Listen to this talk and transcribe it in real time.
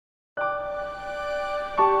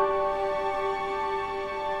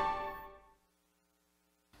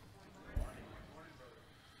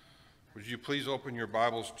you please open your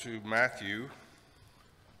Bibles to Matthew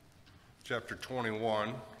chapter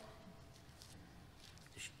 21.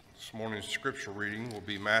 This morning's scripture reading will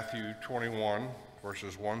be Matthew 21,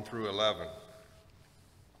 verses 1 through 11.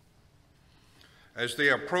 As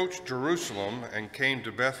they approached Jerusalem and came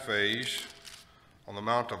to Bethphage on the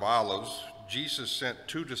Mount of Olives, Jesus sent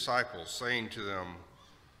two disciples, saying to them,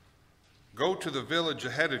 "Go to the village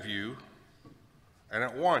ahead of you, and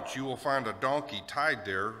at once you will find a donkey tied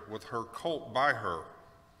there with her colt by her.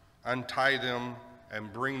 Untie them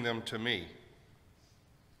and bring them to me.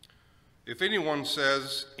 If anyone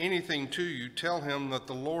says anything to you, tell him that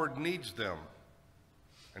the Lord needs them,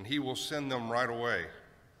 and he will send them right away."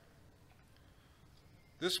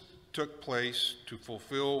 This took place to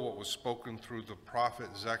fulfill what was spoken through the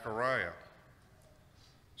prophet Zechariah.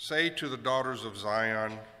 "Say to the daughters of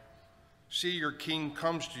Zion, see, your king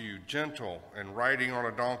comes to you, gentle and riding on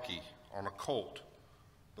a donkey, on a colt,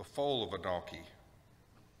 the foal of a donkey."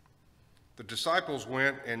 The disciples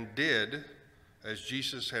went and did as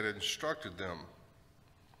Jesus had instructed them.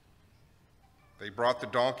 They brought the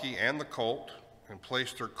donkey and the colt and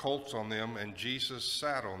placed their colts on them, and Jesus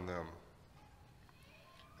sat on them.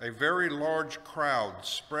 A very large crowd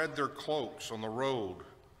spread their cloaks on the road,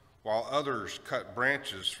 while others cut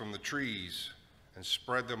branches from the trees and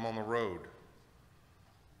spread them on the road.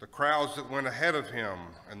 The crowds that went ahead of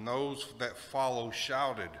him and those that followed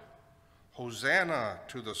shouted, "Hosanna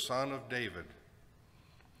to the Son of David.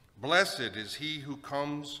 Blessed is he who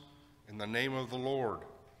comes in the name of the Lord.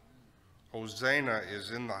 Hosanna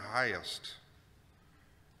is in the highest."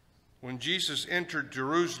 When Jesus entered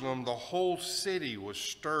Jerusalem, the whole city was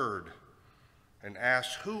stirred and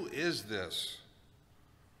asked, "Who is this?"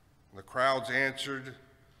 The crowds answered,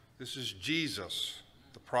 "This is Jesus,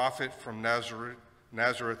 the prophet from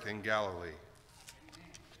Nazareth in Galilee."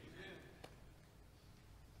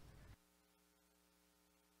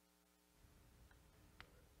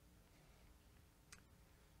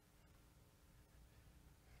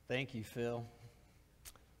 Thank you, Phil.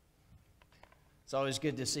 It's always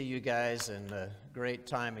good to see you guys, and a great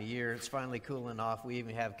time of year. It's finally cooling off. We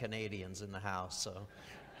even have Canadians in the house, so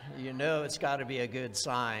you know it's got to be a good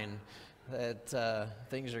sign that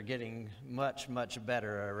things are getting much, much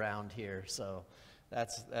better around here. So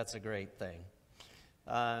that's a great thing.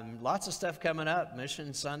 Lots of stuff coming up.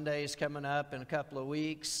 Mission Sunday's coming up in a couple of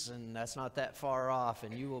weeks, and that's not that far off,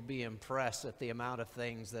 and you will be impressed at the amount of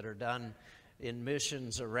things that are done in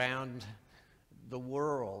missions around the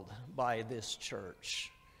world by this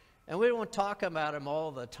church. And we won't talk about them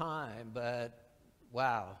all the time, but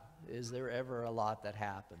wow, is there ever a lot that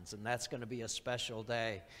happens. And that's going to be a special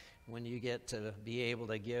day when you get to be able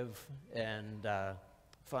to give and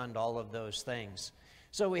fund all of those things.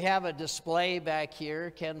 So we have a display back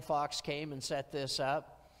here. Ken Fox came and set this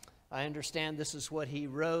up. I understand this is what he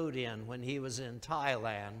rode in when he was in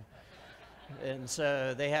Thailand. And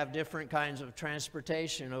so they have different kinds of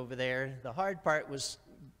transportation over there. The hard part was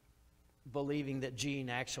believing that Gene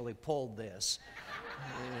actually pulled this.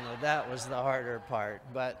 That was the harder part.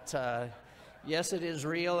 But yes, it is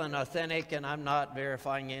real and authentic, and I'm not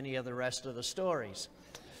verifying any of the rest of the stories.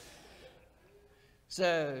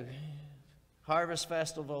 So Harvest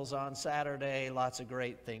Festival's on Saturday. Lots of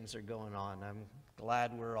great things are going on. I'm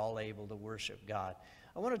glad we're all able to worship God.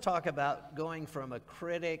 I want to talk about going from a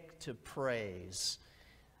critic to praise.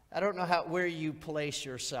 I don't know where you place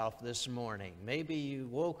yourself this morning. Maybe you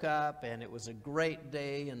woke up and it was a great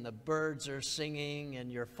day and the birds are singing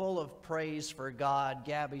and you're full of praise for God.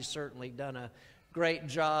 Gabby's certainly done a great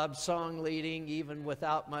job song leading even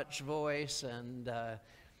without much voice. And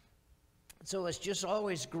so it's just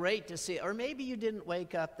always great to see. Or maybe you didn't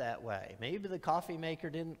wake up that way. Maybe the coffee maker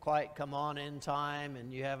didn't quite come on in time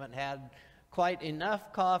and you haven't had quite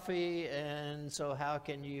enough coffee, and so how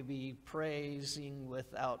can you be praising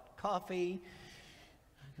without coffee?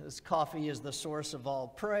 Because coffee is the source of all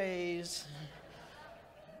praise.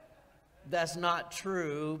 That's not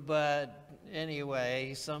true, but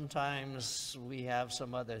anyway, sometimes we have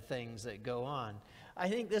some other things that go on. I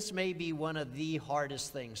think this may be one of the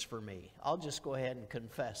hardest things for me. I'll just go ahead and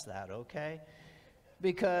confess that, okay?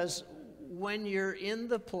 Because when you're in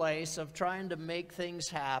the place of trying to make things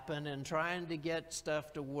happen and trying to get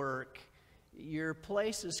stuff to work, your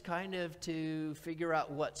place is kind of to figure out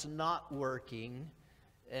what's not working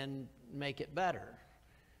and make it better.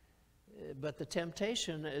 But the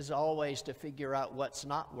temptation is always to figure out what's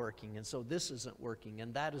not working. And so this isn't working,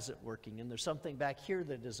 and that isn't working, and there's something back here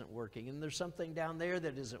that isn't working, and there's something down there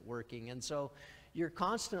that isn't working. And so you're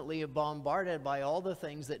constantly bombarded by all the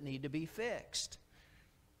things that need to be fixed.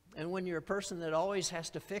 And when you're a person that always has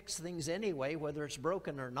to fix things anyway, whether it's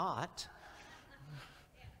broken or not,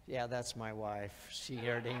 Yeah, that's my wife. She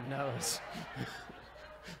already knows.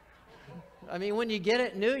 I mean, when you get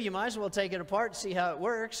it new, you might as well take it apart and see how it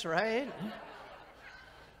works, right?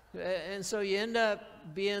 And so you end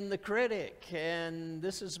up being the critic, and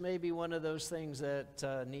this is maybe one of those things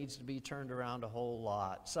that needs to be turned around a whole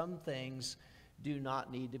lot. Some things do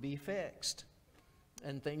not need to be fixed,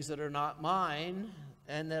 and things that are not mine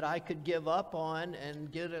and that I could give up on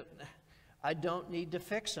and get it, I don't need to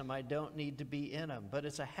fix them. I don't need to be in them. But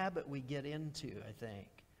it's a habit we get into, I think.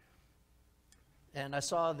 And I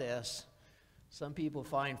saw this. Some people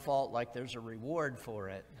find fault like there's a reward for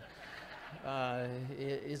it.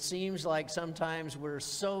 It seems like sometimes we're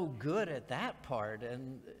so good at that part,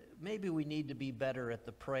 and maybe we need to be better at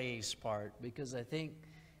the praise part, because I think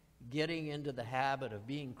getting into the habit of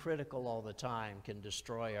being critical all the time can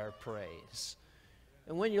destroy our praise.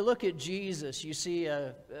 And when you look at Jesus, you see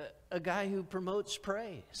a guy who promotes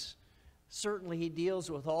praise. Certainly he deals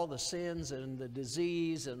with all the sins and the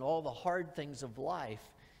disease and all the hard things of life.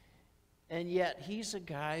 And yet he's a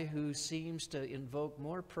guy who seems to invoke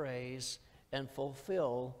more praise and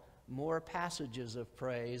fulfill more passages of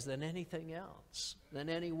praise than anything else, than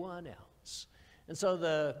anyone else. And so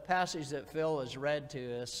the passage that Phil has read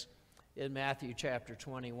to us in Matthew chapter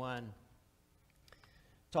 21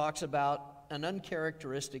 talks about an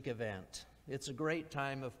uncharacteristic event. It's a great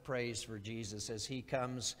time of praise for Jesus as he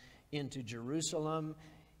comes into Jerusalem.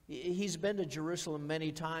 He's been to Jerusalem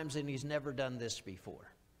many times, and he's never done this before.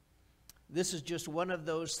 This is just one of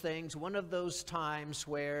those things, one of those times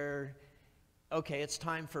where, okay, it's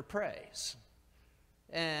time for praise.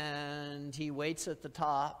 And he waits at the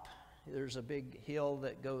top. There's a big hill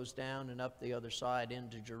that goes down and up the other side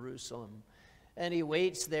into Jerusalem. And he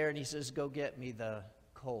waits there, and he says, go get me the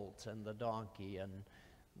colt and the donkey. And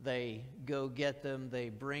they go get them. They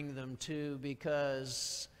bring them to,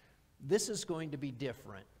 because this is going to be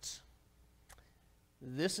different.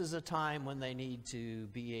 This is a time when they need to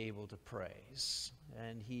be able to praise.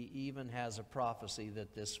 And he even has a prophecy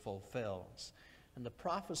that this fulfills. And the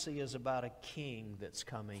prophecy is about a king that's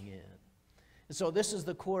coming in. And so this is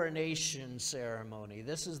the coronation ceremony.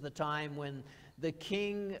 This is the time when the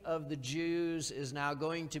king of the Jews is now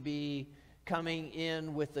going to be coming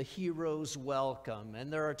in with the hero's welcome.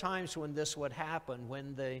 And there are times when this would happen.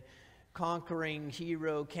 When the conquering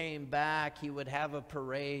hero came back, he would have a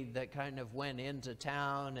parade that kind of went into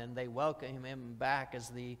town, and they welcome him back as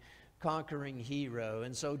the conquering hero.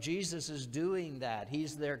 And so Jesus is doing that.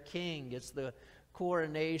 He's their king. It's the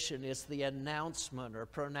coronation. It's the announcement or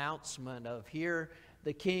pronouncement of, here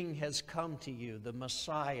the king has come to you, the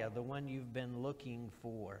Messiah, the one you've been looking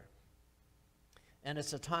for. And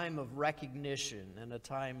it's a time of recognition and a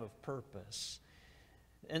time of purpose.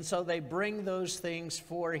 And so they bring those things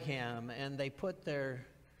for him, and they put their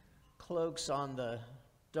cloaks on the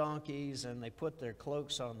donkeys, and they put their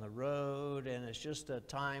cloaks on the road, and it's just a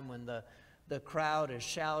time when the crowd is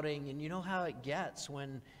shouting. And you know how it gets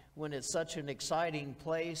when it's such an exciting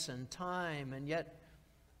place and time, and yet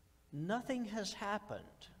nothing has happened.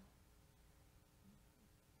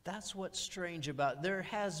 That's what's strange about it. There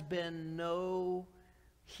has been no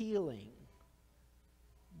healing.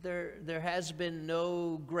 There has been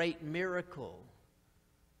no great miracle.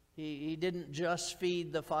 He didn't just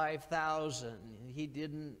feed the 5,000. He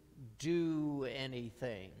didn't do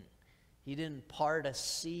anything. He didn't part a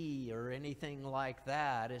sea or anything like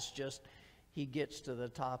that. It's just he gets to the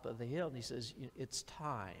top of the hill and he says, it's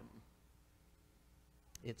time.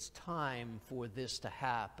 It's time for this to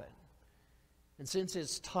happen. And since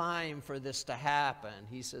it's time for this to happen,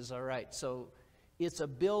 he says, all right, so it's a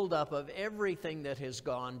buildup of everything that has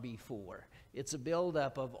gone before. It's a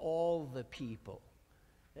buildup of all the people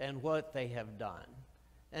and what they have done.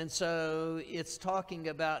 And so it's talking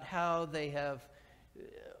about how they have,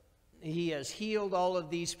 he has healed all of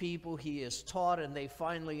these people. He has taught, and they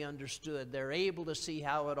finally understood. They're able to see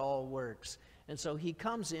how it all works. And so he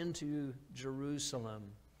comes into Jerusalem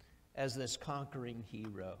as this conquering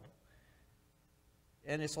hero.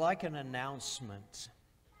 And it's like an announcement.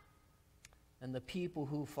 And the people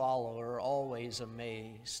who follow are always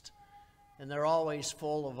amazed. And they're always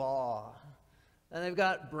full of awe. And they've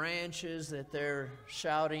got branches that they're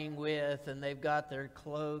shouting with, and they've got their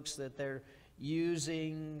cloaks that they're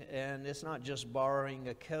using. And it's not just borrowing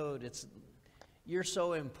a coat. It's, you're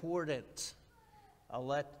so important, I'll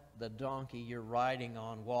let the donkey you're riding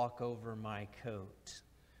on walk over my coat.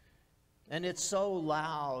 And it's so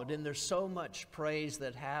loud, and there's so much praise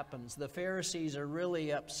that happens. The Pharisees are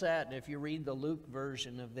really upset. And if you read the Luke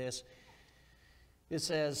version of this, it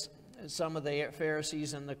says, some of the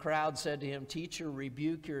Pharisees in the crowd said to him, "Teacher,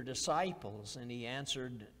 rebuke your disciples." And he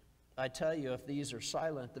answered, I tell you, if these are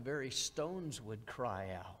silent, the very stones would cry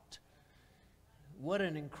out. What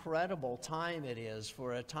an incredible time it is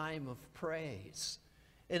for a time of praise.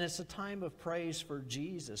 And it's a time of praise for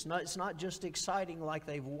Jesus. It's not just exciting like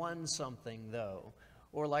they've won something, though,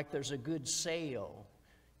 or like there's a good sale,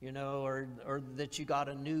 or that you got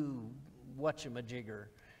a new whatchamajigger.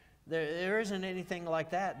 There isn't anything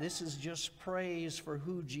like that. This is just praise for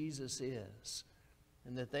who Jesus is,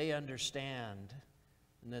 and that they understand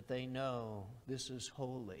and that they know this is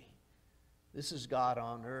holy. This is God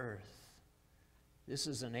on earth. This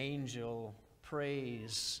is an angel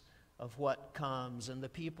praise of what comes, and the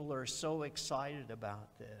people are so excited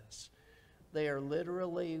about this. They are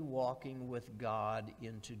literally walking with God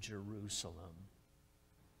into Jerusalem.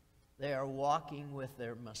 They are walking with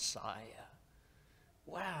their Messiah.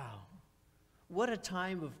 Wow, what a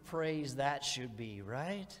time of praise that should be,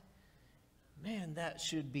 right? Man, that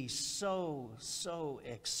should be so, so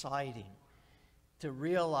exciting to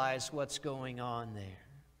realize what's going on there.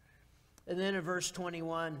 And then in verse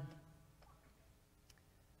 12,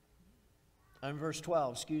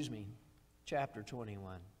 chapter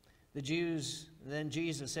 21. Then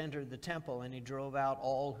Jesus entered the temple, and he drove out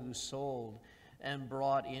all who sold and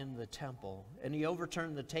brought in the temple. And he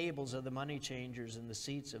overturned the tables of the money changers and the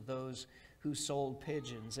seats of those who sold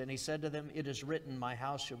pigeons. And he said to them, "It is written, my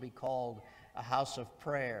house shall be called a house of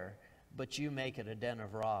prayer, but you make it a den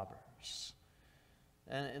of robbers."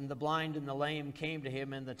 And the blind and the lame came to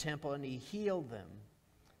him in the temple, and he healed them.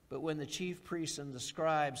 But when the chief priests and the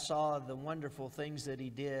scribes saw the wonderful things that he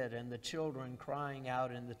did, and the children crying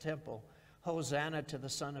out in the temple, "Hosanna to the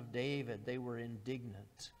Son of David," they were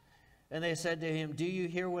indignant. And they said to him, "Do you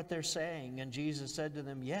hear what they're saying?" And Jesus said to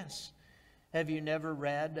them, "Yes. Have you never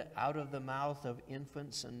read, out of the mouth of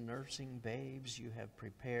infants and nursing babes you have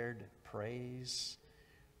prepared praise?"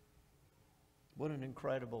 What an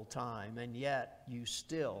incredible time, and yet you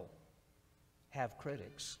still have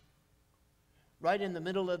critics. Right in the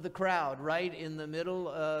middle of the crowd, right in the middle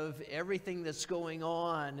of everything that's going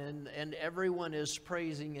on, and everyone is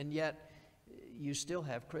praising, and yet you still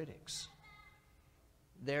have critics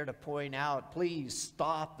there to point out, please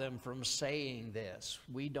stop them from saying this.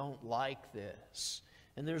 We don't like this.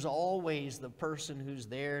 And there's always the person who's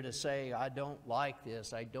there to say, I don't like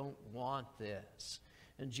this, I don't want this.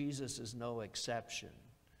 And Jesus is no exception.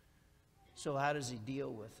 So how does he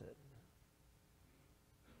deal with it?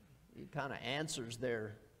 He kind of answers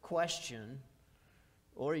their question,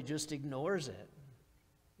 or he just ignores it.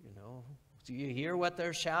 Do you hear what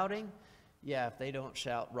they're shouting? Yeah, if they don't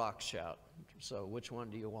shout, rocks shout. So which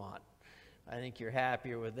one do you want? I think you're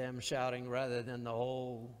happier with them shouting rather than the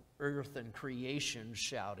whole earth and creation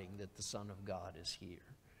shouting that the Son of God is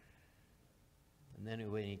here. And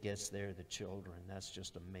then when he gets there, the children, that's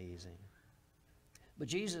just amazing. But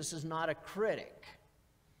Jesus is not a critic.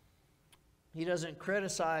 He doesn't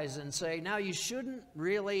criticize and say, now you shouldn't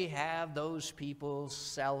really have those people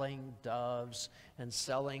selling doves and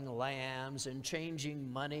selling lambs and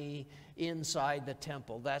changing money inside the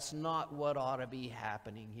temple. That's not what ought to be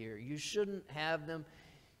happening here. You shouldn't have them.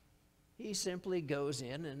 He simply goes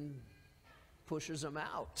in and pushes them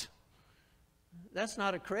out. That's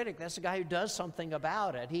not a critic. That's a guy who does something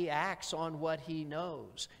about it. He acts on what he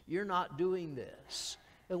knows. You're not doing this.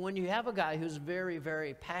 And when you have a guy who's very,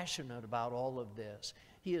 very passionate about all of this,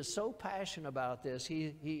 he is so passionate about this,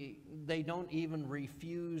 they don't even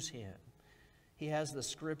refuse him. He has the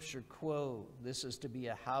scripture quote, "This is to be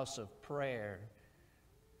a house of prayer,"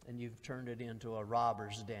 and you've turned it into a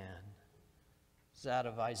robber's den. It's out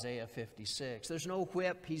of Isaiah 56. There's no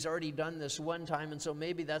whip. He's already done this one time, and so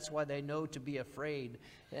maybe that's why they know to be afraid,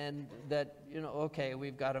 and that, okay,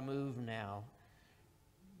 we've got to move now.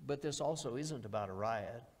 But this also isn't about a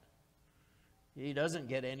riot. He doesn't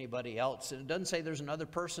get anybody else. And it doesn't say there's another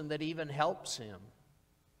person that even helps him.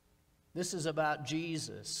 This is about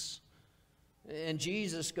Jesus. And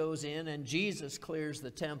Jesus goes in and Jesus clears the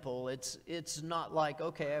temple. It's not like,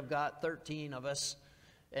 okay, I've got 13 of us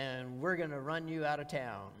and we're going to run you out of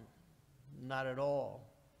town. Not at all.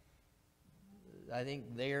 I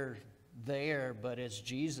think they're there, but it's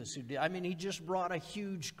Jesus who did. I mean, he just brought a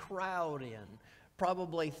huge crowd in.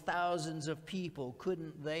 Probably thousands of people.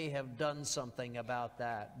 Couldn't they have done something about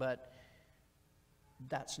that? But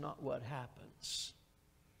that's not what happens.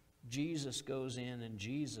 Jesus goes in and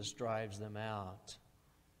Jesus drives them out.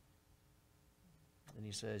 And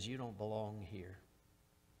he says, you don't belong here.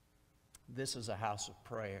 This is a house of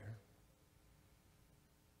prayer.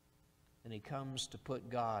 And he comes to put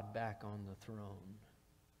God back on the throne,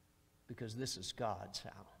 because this is God's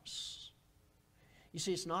house. You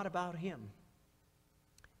see, it's not about him.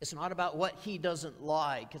 It's not about what he doesn't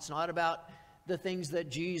like. It's not about the things that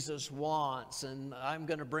Jesus wants, and I'm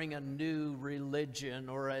going to bring a new religion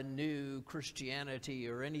or a new Christianity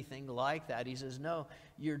or anything like that. He says, no,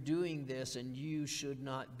 you're doing this and you should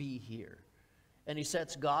not be here. And he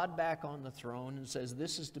sets God back on the throne and says,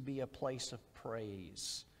 this is to be a place of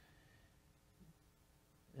praise.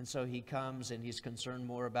 And so he comes and he's concerned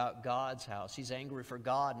more about God's house. He's angry for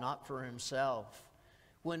God, not for himself.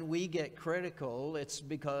 When we get critical, it's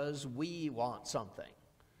because we want something.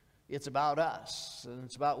 It's about us, and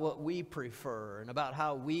it's about what we prefer, and about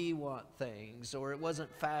how we want things, or it wasn't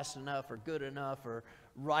fast enough, or good enough, or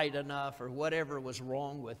right enough, or whatever was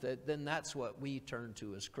wrong with it. Then that's what we turn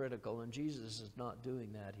to as critical, and Jesus is not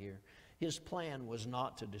doing that here. His plan was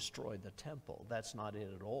not to destroy the temple. That's not it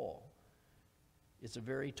at all. It's a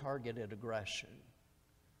very targeted aggression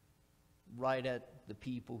right at the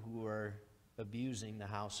people who are abusing the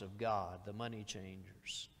house of God, the money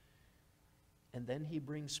changers. And then he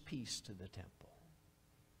brings peace to the temple.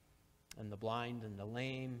 And the blind and the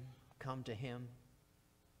lame come to him.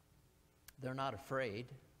 They're not afraid.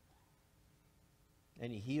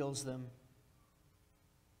 And he heals them.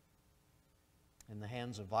 And the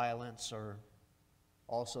hands of violence are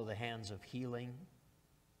also the hands of healing.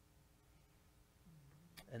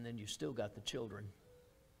 And then you still got the children.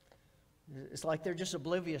 It's like they're just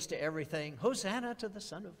oblivious to everything. Hosanna to the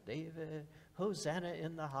Son of David. Hosanna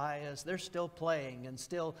in the highest. They're still playing, and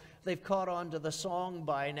still they've caught on to the song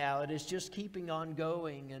by now. It is just keeping on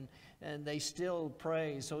going, and they still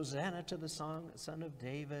praise. Hosanna to the Son of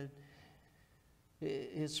David.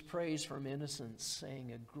 It's praise from innocence,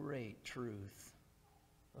 saying a great truth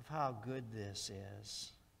of how good this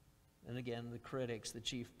is. And again, the critics, the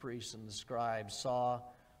chief priests and the scribes saw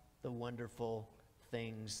the wonderful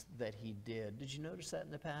things that he did. Did you notice that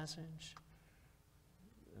in the passage?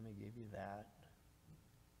 Let me give you that.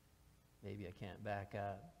 Maybe I can't back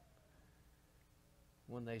up.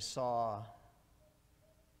 When they saw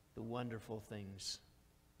the wonderful things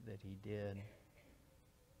that he did,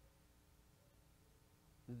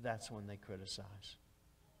 that's when they criticize.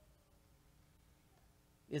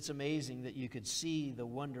 It's amazing that you could see the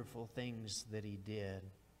wonderful things that he did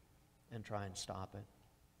and try and stop it.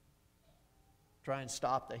 Try and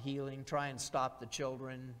stop the healing. Try and stop the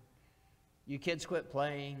children. You kids quit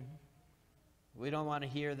playing. We don't want to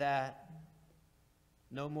hear that.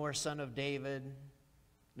 No more Son of David.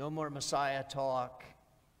 No more Messiah talk.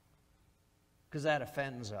 Because that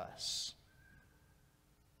offends us.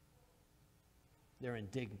 They're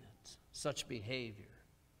indignant. Such behavior.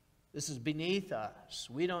 This is beneath us.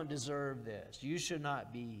 We don't deserve this. You should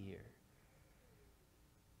not be here.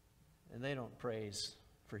 And they don't praise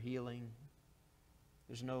for healing.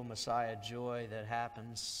 There's no Messiah joy that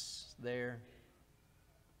happens there.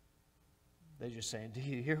 They're just saying, do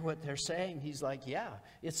you hear what they're saying? He's like, yeah,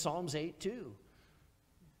 it's Psalms 8 too.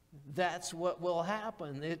 That's what will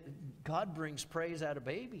happen. God brings praise out of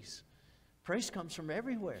babies. Praise comes from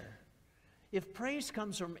everywhere. If praise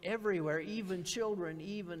comes from everywhere, even children,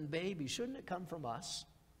 even babies, shouldn't it come from us?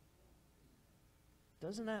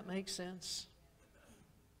 Doesn't that make sense?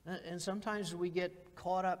 And sometimes we get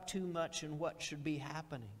caught up too much in what should be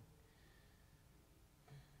happening.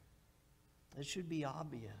 It should be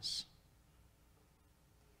obvious.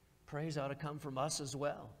 Praise ought to come from us as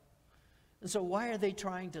well. And so why are they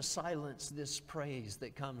trying to silence this praise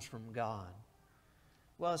that comes from God?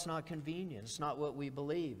 Well, it's not convenient. It's not what we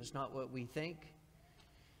believe. It's not what we think.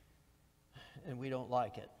 And we don't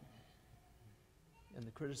like it. And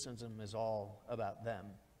the criticism is all about them.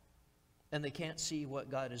 And they can't see what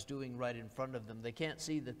God is doing right in front of them. They can't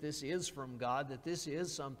see that this is from God, that this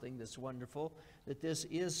is something that's wonderful, that this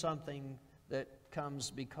is something that comes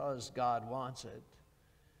because God wants it.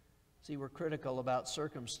 See, we're critical about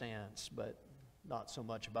circumstance, but not so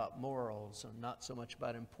much about morals and not so much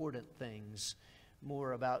about important things,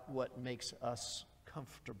 more about what makes us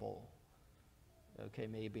comfortable. Okay,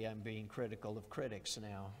 maybe I'm being critical of critics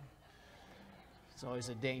now. It's always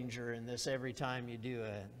a danger in this every time you do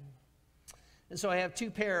it. And so I have two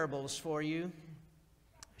parables for you.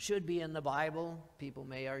 Should be in the Bible. People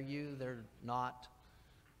may argue they're not.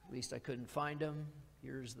 At least I couldn't find them.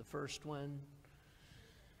 Here's the first one.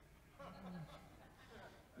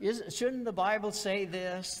 Shouldn't the Bible say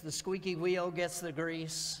this? The squeaky wheel gets the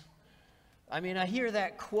grease. I mean, I hear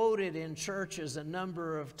that quoted in churches a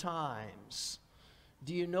number of times.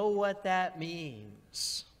 Do you know what that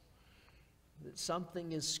means? That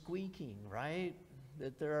something is squeaking, right?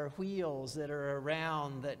 That there are wheels that are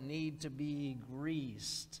around that need to be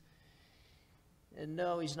greased. And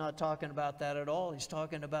no, he's not talking about that at all. He's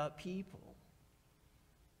talking about people.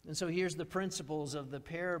 And so here's the principles of the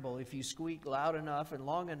parable. If you squeak loud enough and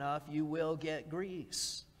long enough, you will get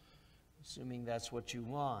grease, assuming that's what you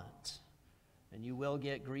want. And you will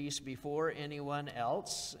get grease before anyone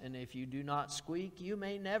else. And if you do not squeak, you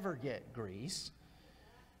may never get grease.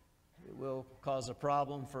 It will cause a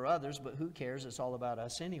problem for others, but who cares? It's all about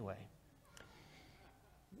us anyway.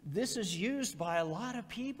 This is used by a lot of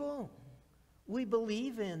people. We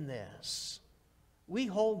believe in this. We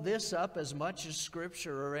hold this up as much as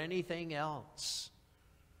Scripture or anything else.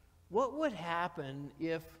 What would happen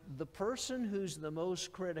if the person who's the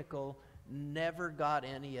most critical never got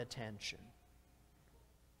any attention?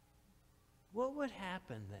 What would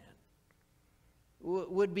happen then?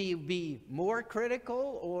 Would we be more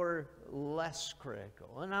critical or less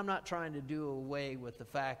critical? And I'm not trying to do away with the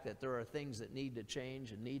fact that there are things that need to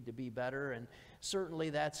change and need to be better, and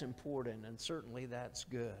certainly that's important, and certainly that's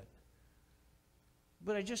good.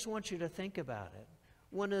 But I just want you to think about it.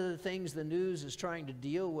 One of the things the news is trying to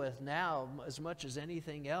deal with now, as much as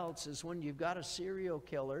anything else, is when you've got a serial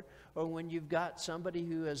killer or when you've got somebody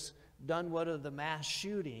who has done one of the mass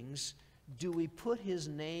shootings, do we put his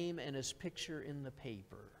name and his picture in the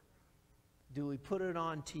paper? Do we put it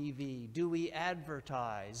on TV? Do we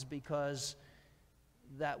advertise because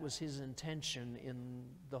that was his intention in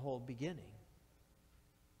the whole beginning?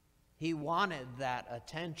 He wanted that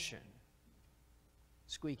attention.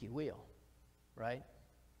 Squeaky wheel, right?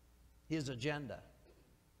 His agenda.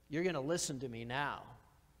 You're going to listen to me now.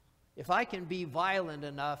 If I can be violent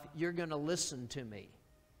enough, you're going to listen to me.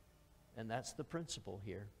 And that's the principle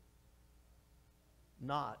here.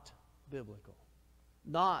 Not biblical.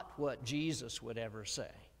 Not what Jesus would ever say.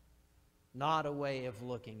 Not a way of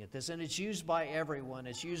looking at this. And it's used by everyone.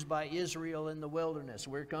 It's used by Israel in the wilderness.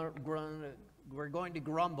 We're going to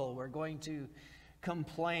grumble. We're going to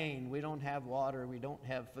complain. We don't have water. We don't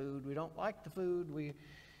have food. We don't like the food.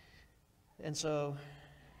 And so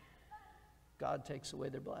God takes away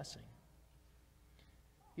their blessing.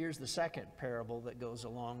 Here's the second parable that goes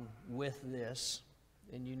along with this,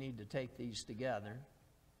 and you need to take these together.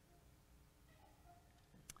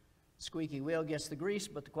 Squeaky wheel gets the grease,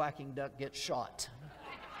 but the quacking duck gets shot.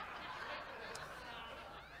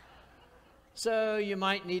 So you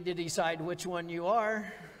might need to decide which one you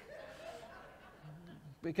are,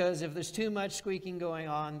 because if there's too much squeaking going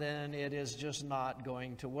on, then it is just not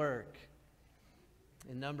going to work.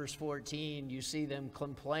 In Numbers 14, you see them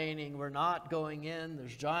complaining, we're not going in,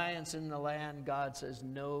 there's giants in the land. God says,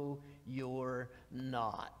 no, you're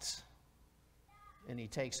not. And he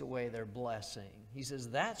takes away their blessing. He says,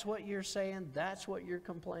 that's what you're saying, that's what you're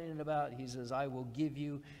complaining about. He says, I will give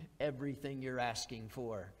you everything you're asking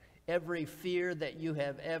for. Every fear that you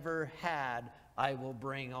have ever had, I will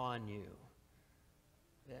bring on you.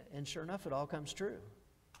 And sure enough, it all comes true.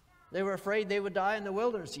 They were afraid they would die in the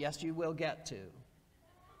wilderness. Yes, you will get to.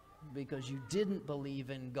 Because you didn't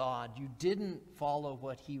believe in God. You didn't follow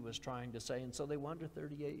what he was trying to say. And so they wander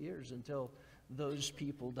 38 years until those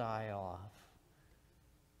people die off.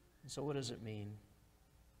 And so what does it mean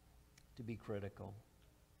to be critical?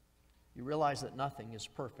 You realize that nothing is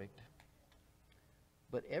perfect.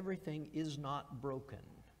 But everything is not broken.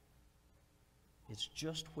 It's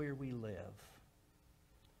just where we live.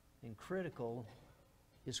 And critical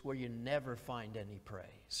is where you never find any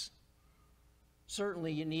praise.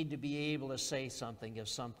 Certainly you need to be able to say something if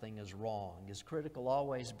something is wrong. Is critical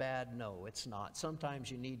always bad? No, it's not.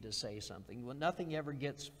 Sometimes you need to say something. Well, nothing ever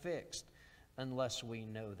gets fixed unless we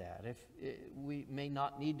know that. We may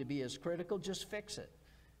not need to be as critical, just fix it.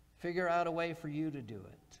 Figure out a way for you to do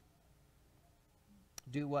it.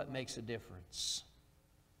 Do what makes a difference.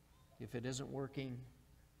 If it isn't working,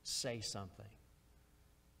 say something.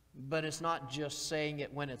 But it's not just saying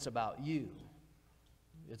it when it's about you.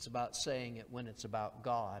 It's about saying it when it's about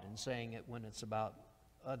God and saying it when it's about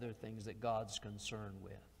other things that God's concerned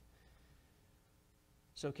with.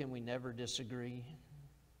 So can we never disagree?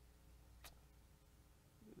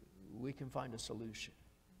 We can find a solution.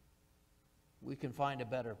 We can find a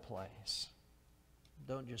better place.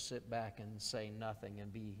 Don't just sit back and say nothing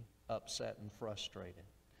and be upset and frustrated.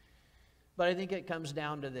 But I think it comes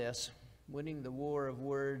down to this. Winning the war of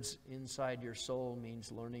words inside your soul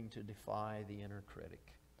means learning to defy the inner critic.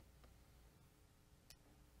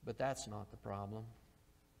 But that's not the problem.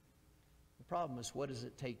 The problem is, what does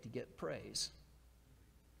it take to get praise?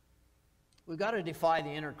 We've got to defy the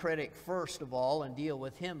inner critic first of all and deal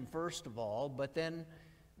with him first of all, but then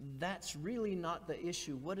that's really not the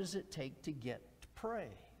issue. What does it take to get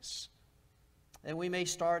praise? And we may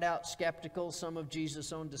start out skeptical. Some of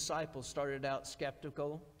Jesus' own disciples started out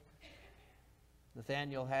skeptical.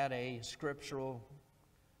 Nathanael had a scriptural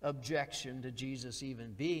objection to Jesus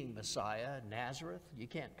even being Messiah. Nazareth? You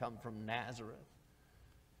can't come from Nazareth.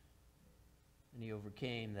 And he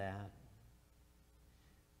overcame that.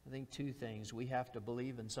 I think two things. We have to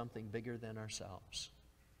believe in something bigger than ourselves.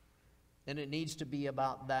 And it needs to be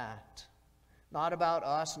about that. Not about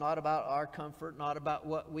us, not about our comfort, not about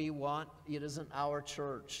what we want. It isn't our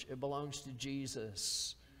church. It belongs to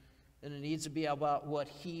Jesus. And it needs to be about what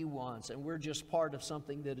He wants. And we're just part of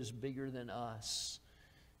something that is bigger than us.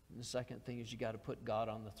 And the second thing is you got to put God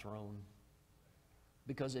on the throne.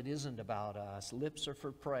 Because it isn't about us. Lips are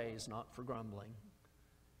for praise, not for grumbling.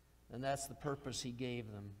 And that's the purpose He gave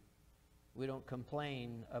them. We don't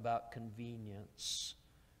complain about convenience.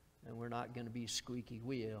 And we're not going to be squeaky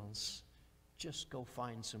wheels. Just go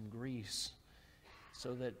find some grease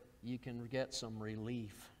so that you can get some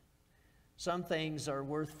relief. Some things are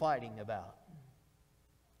worth fighting about,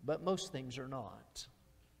 but most things are not.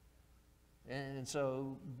 And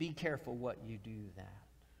so be careful what you do that.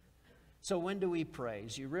 So when do we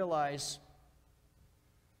praise? You realize,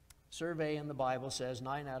 survey in the Bible says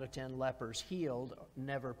 9 out of 10 lepers healed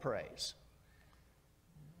never praise.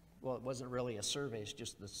 Well, it wasn't really a survey, it's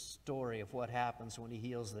just the story of what happens when He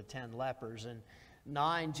heals the 10 lepers. And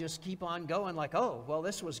 9 just keep on going like, oh, well,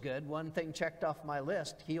 this was good. One thing checked off my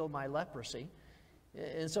list, heal my leprosy.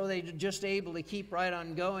 And so they're just able to keep right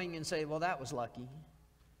on going and say, well, that was lucky.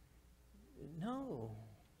 No.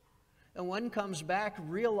 And one comes back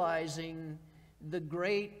realizing the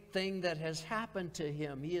great thing that has happened to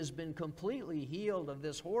him. He has been completely healed of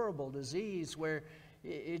this horrible disease where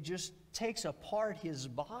it just takes apart his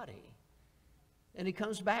body. And he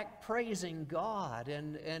comes back praising God.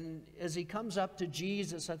 And as he comes up to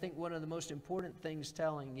Jesus, I think one of the most important things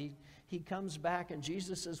telling, he comes back and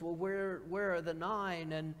Jesus says, well, where are the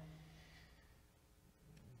 9? And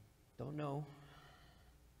don't know.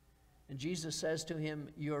 And Jesus says to him,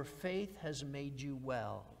 your faith has made you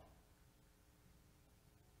well.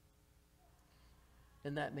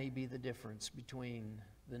 And that may be the difference between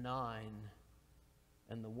the 9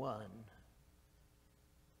 and the 1.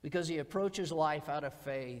 Because he approaches life out of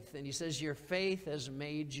faith, and he says, your faith has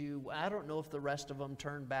made you. I don't know if the rest of them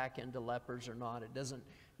turned back into lepers or not. It doesn't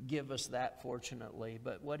give us that, fortunately.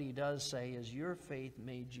 But what he does say is, your faith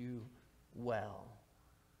made you well.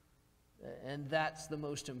 And that's the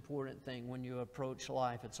most important thing when you approach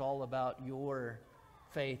life. It's all about your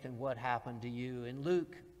faith and what happened to you. In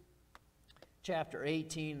Luke chapter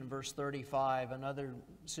 18, verse 35, another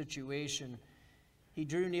situation. He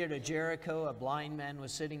drew near to Jericho. A blind man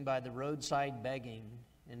was sitting by the roadside begging.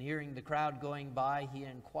 And hearing the crowd going by, he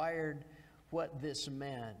inquired what this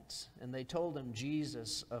meant. And they told him,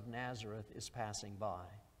 Jesus of Nazareth is passing by.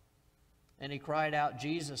 And he cried out,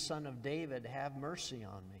 Jesus, Son of David, have mercy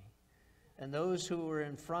on me. And those who were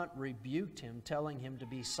in front rebuked him, telling him to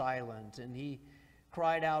be silent. And he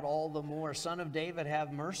cried out all the more, Son of David,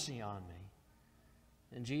 have mercy on me.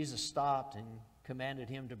 And Jesus stopped and commanded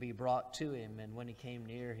him to be brought to him. And when he came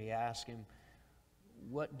near, he asked him,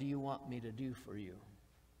 what do you want me to do for you?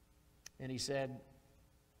 And he said,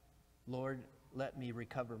 Lord, let me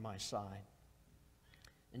recover my sight.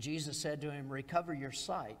 And Jesus said to him, recover your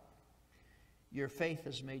sight. Your faith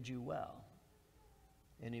has made you well.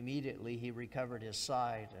 And immediately he recovered his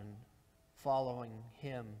sight and followed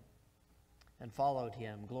him,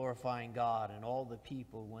 glorifying God. And all the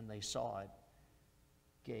people, when they saw it,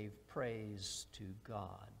 gave praise to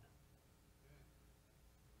God.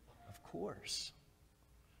 Of course.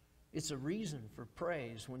 It's a reason for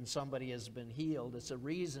praise when somebody has been healed. It's a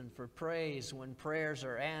reason for praise when prayers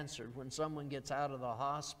are answered, when someone gets out of the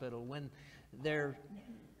hospital, when their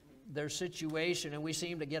situation, and we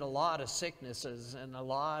seem to get a lot of sicknesses and a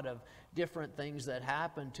lot of different things that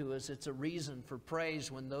happen to us. It's a reason for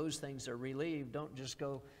praise when those things are relieved. Don't just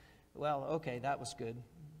go, well, okay, that was good.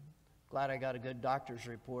 Glad I got a good doctor's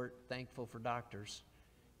report. Thankful for doctors.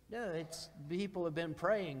 No, it's people have been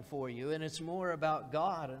praying for you, and it's more about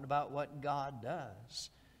God and about what God does.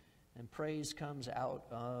 And praise comes out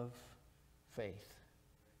of faith.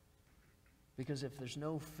 Because if there's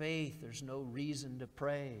no faith, there's no reason to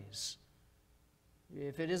praise.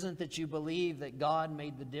 If it isn't that you believe that God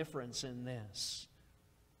made the difference in this,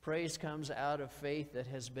 praise comes out of faith that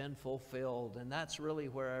has been fulfilled. And that's really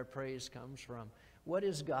where our praise comes from. What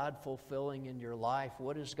is God fulfilling in your life?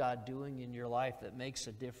 What is God doing in your life that makes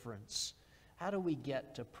a difference? How do we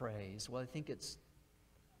get to praise? Well, I think it's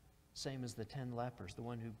same as the 10 lepers. The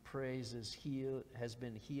one who praises has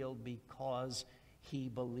been healed because he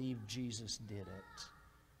believed Jesus did it,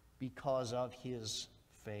 because of his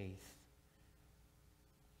faith.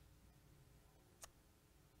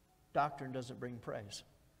 Doctrine doesn't bring praise.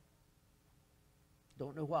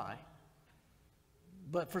 Don't know why.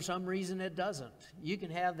 But for some reason it doesn't. You can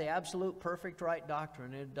have the absolute perfect right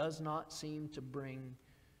doctrine, and it does not seem to bring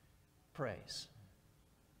praise.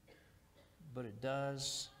 But it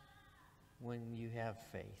does when you have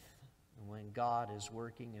faith, and when God is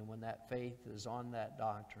working, and when that faith is on that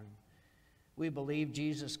doctrine. We believe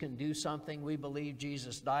Jesus can do something. We believe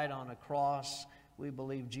Jesus died on a cross. We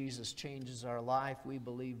believe Jesus changes our life. We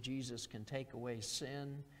believe Jesus can take away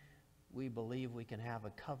sin. We believe we can have a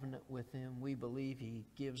covenant with Him. We believe He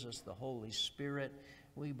gives us the Holy Spirit.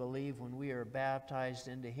 We believe when we are baptized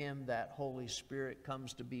into Him, that Holy Spirit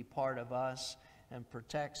comes to be part of us and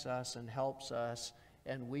protects us and helps us,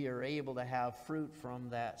 and we are able to have fruit from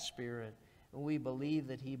that Spirit. And we believe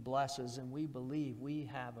that He blesses, and we believe we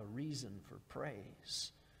have a reason for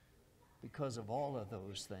praise because of all of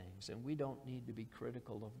those things. And we don't need to be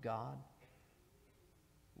critical of God.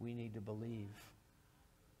 We need to believe.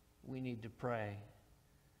 We need to pray.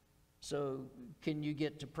 So, can you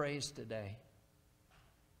get to praise today?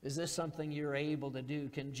 Is this something you're able to do?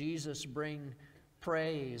 Can Jesus bring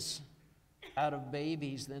praise out of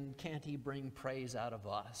babies? Then can't He bring praise out of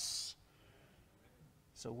us?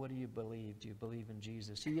 So what do you believe? Do you believe in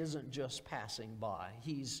Jesus? He isn't just passing by.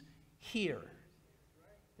 He's here.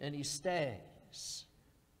 And He stays.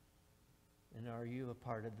 And are you a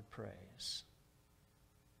part of the praise?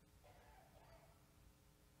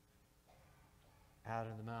 Out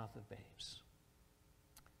of the mouth of babes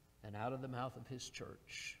and out of the mouth of His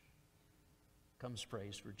church comes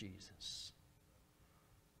praise for Jesus.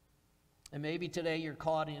 And maybe today you're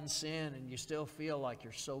caught in sin and you still feel like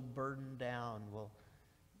you're so burdened down. Well,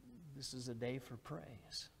 this is a day for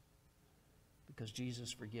praise because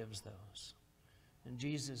Jesus forgives those. And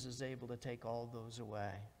Jesus is able to take all those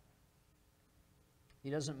away. He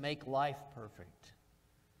doesn't make life perfect,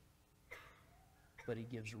 but He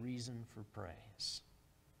gives reason for praise.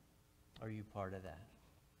 Are you part of that?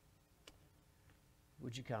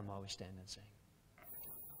 Would you come while we stand and sing?